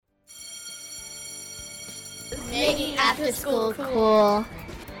Making after school cool.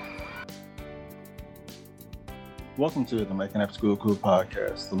 Welcome to the Making After School Cool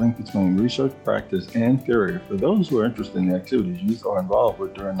podcast, the link between research, practice, and theory for those who are interested in the activities youth are involved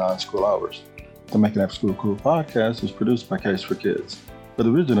with during non-school hours. The Making After School Cool podcast is produced by Case for Kids for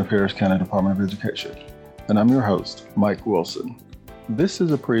the region of Harris County Department of Education, and I'm your host, Mike Wilson. This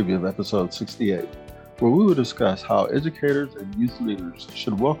is a preview of episode 68, where we will discuss how educators and youth leaders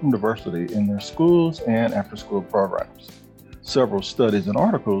should welcome diversity in their schools and after-school programs. Several studies and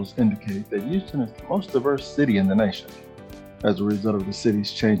articles indicate that Houston is the most diverse city in the nation. As a result of the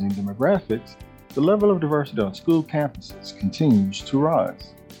city's changing demographics, the level of diversity on school campuses continues to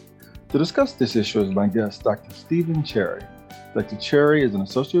rise. To discuss this issue is my guest, Dr. Stephen Cherry. Dr. Cherry is an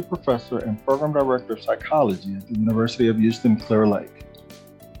associate professor and program director of psychology at the University of Houston Clear Lake.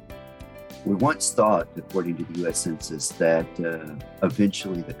 We once thought, according to the U.S. Census, that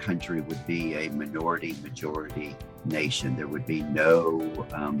eventually the country would be a minority-majority nation. There would be no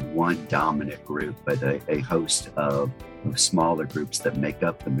one dominant group, but a host of smaller groups that make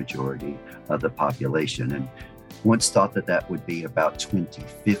up the majority of the population. And once thought that that would be about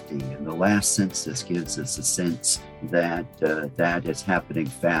 2050. And the last census gives us a sense that that is happening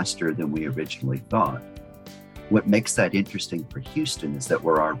faster than we originally thought. What makes that interesting for Houston is that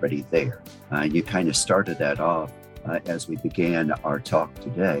we're already there. You kind of started that off as we began our talk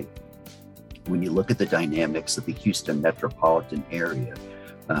today. When you look at the dynamics of the Houston metropolitan area,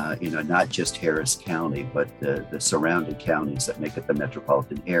 not just Harris County, but the surrounding counties that make up the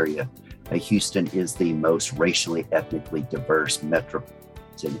metropolitan area, Houston is the most racially, ethnically diverse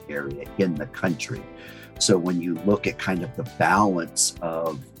metropolitan area in the country. So when you look at kind of the balance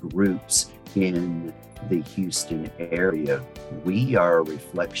of groups in the Houston area, we are a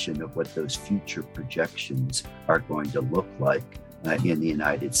reflection of what those future projections are going to look like in the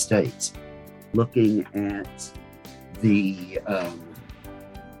United States. Looking at the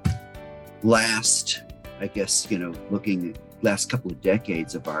last couple of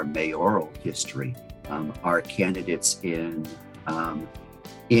decades of our mayoral history, our candidates in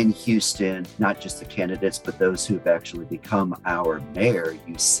Houston, not just the candidates, but those who've actually become our mayor,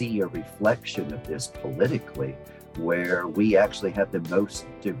 you see a reflection of this politically, where we actually have the most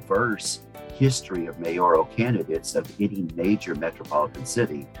diverse history of mayoral candidates of any major metropolitan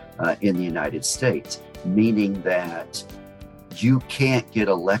city in the United States, meaning that you can't get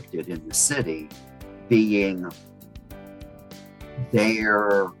elected in the city being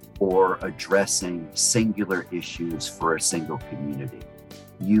there or addressing singular issues for a single community.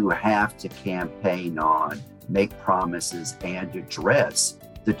 You have to campaign on, make promises, and address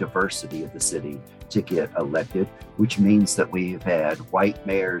the diversity of the city to get elected, which means that we've had white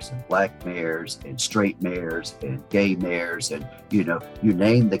mayors and black mayors and straight mayors and gay mayors, and you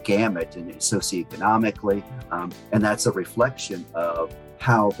name the gamut, and socioeconomically, and that's a reflection of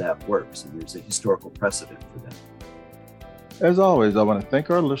how that works, and there's a historical precedent for that. As always, I want to thank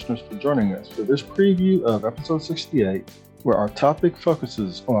our listeners for joining us for this preview of episode 68, where our topic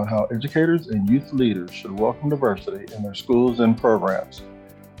focuses on how educators and youth leaders should welcome diversity in their schools and programs.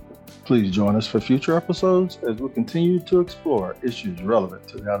 Please join us for future episodes as we continue to explore issues relevant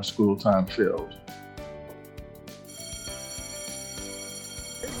to the out-of-school time field.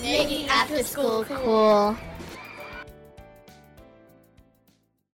 Making after school cool.